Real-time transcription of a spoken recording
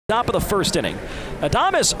Top of the first inning.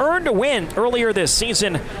 Adames earned a win earlier this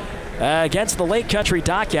season against the Lake Country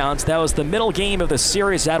DockHounds. That was the middle game of the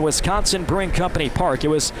series at Wisconsin Brewing Company Park. It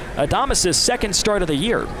was Adames' second start of the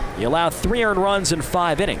year. He allowed 3 earned runs in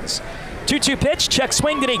 5 innings. 2-2 pitch, check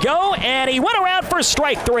swing, did he go? And he went around for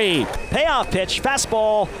strike 3. Payoff pitch,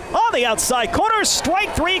 fastball on the outside corner,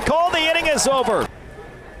 strike 3 called, the inning is over.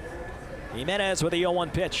 Jimenez with the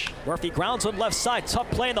 0-1 pitch. Murphy grounds on left side, tough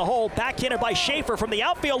play in the hole, backhanded by Schaefer from the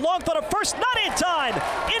outfield, long throw to first, not in time.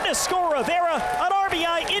 In to score Rivera, an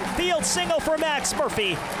RBI infield single for Max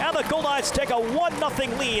Murphy. And the Goldeyes take a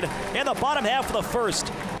 1-0 lead in the bottom half of the first.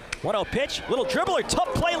 1-0 pitch, little dribbler,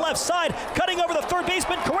 tough play left side, cutting over the third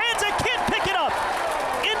baseman, Carranza can't pick it up.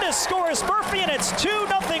 In to score is Murphy, and it's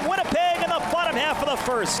 2-0 Winnipeg in the bottom half of the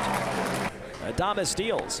first. Adames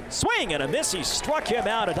deals. Swing and a miss. He struck him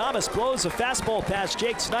out. Adames blows a fastball past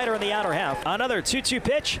Jake Snyder in the outer half. Another 2-2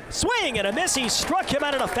 pitch. Swing and a miss. He struck him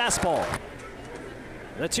out in a fastball.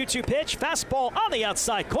 The 2-2 pitch. Fastball on the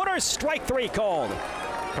outside corner. Strike 3 called.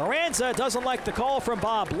 Carranza doesn't like the call from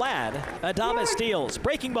Bob Ladd. Adames deals.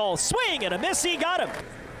 Breaking ball. Swing and a miss. He got him.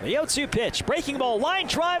 The 0-2 pitch. Breaking ball. Line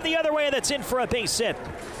drive the other way. That's in for a base hit.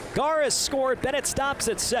 Gar has scored. Bennett stops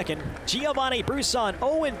at second. Giovanni Broussard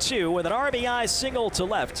 0-2 with an RBI single to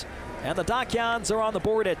left. And the DockHounds are on the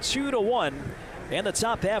board at 2-1 in the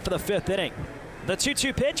top half of the 5th inning. The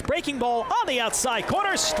 2-2 pitch, breaking ball on the outside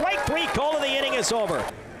corner. Strike 3 call, and the inning is over.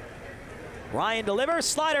 Ryan delivers,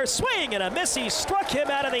 slider, swing and a miss. He struck him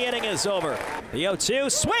out, and the inning is over. The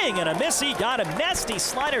 0-2, swing and a miss. He got a nasty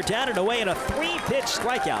slider down and away in a 3-pitch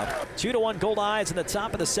strikeout. 2-1 Goldeyes in the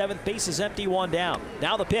top of the 7th. Bases empty, 1 down.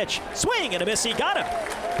 Now the pitch, swing and a miss. He got him.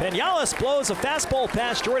 Peñales blows a fastball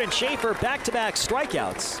past Jordan Schaefer. Back-to-back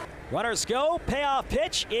strikeouts. Runners go. Payoff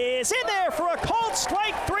pitch is in there for a called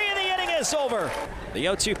strike 3, and the inning is over. The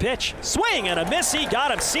 0-2 pitch, swing and a miss. He got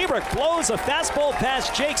him. Seabrook blows a fastball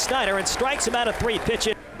past Jake Snyder and strikes him out of 3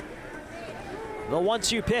 pitches. The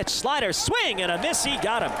 1-2 pitch, slider, swing and a miss. He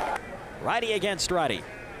got him. Righty against righty.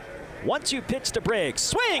 1-2 pitch to Briggs,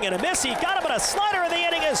 swing and a miss. He got him on a slider, and the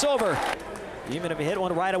inning is over. Even if he hit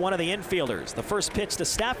one right at one of the infielders. The first pitch to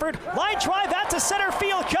Stafford. Line drive out to center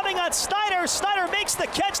field, coming on Snyder. Snyder makes the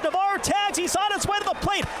catch. Navarro tags. He's on his way to the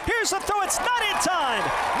plate. Here's the throw. It's not in time.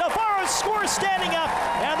 Navarro scores standing up,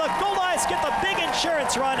 and the Goldeyes get the big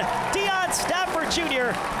insurance run. Deion Stafford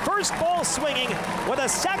Jr. first ball swinging with a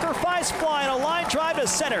sacrifice fly and a line drive to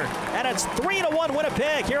center. And it's 3-1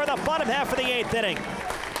 Winnipeg here in the bottom half of the 8th inning.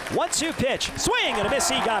 1-2 pitch, swing and a miss.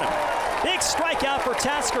 He got him. Big strikeout for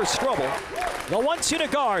Tasker Strobel. The 1-2 to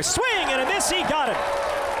Gar, swing and a miss. He got him.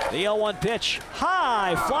 The 0-1 pitch,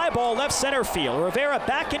 high fly ball left center field. Rivera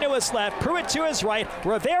back into his left, Pruitt to his right.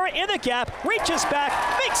 Rivera in the gap, reaches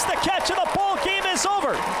back, makes the catch, and the ball game is over.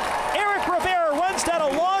 Eric Rivera runs down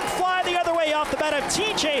a long fly the other way off the bat of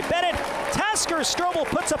TJ Bennett. Tasker Strobel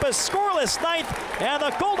puts up a scoreless 9th, and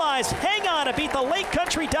the Goldeyes hang on to beat the Lake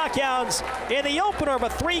Country DockHounds in the opener of a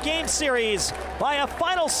 3-game series by a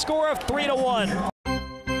final score of 3-1.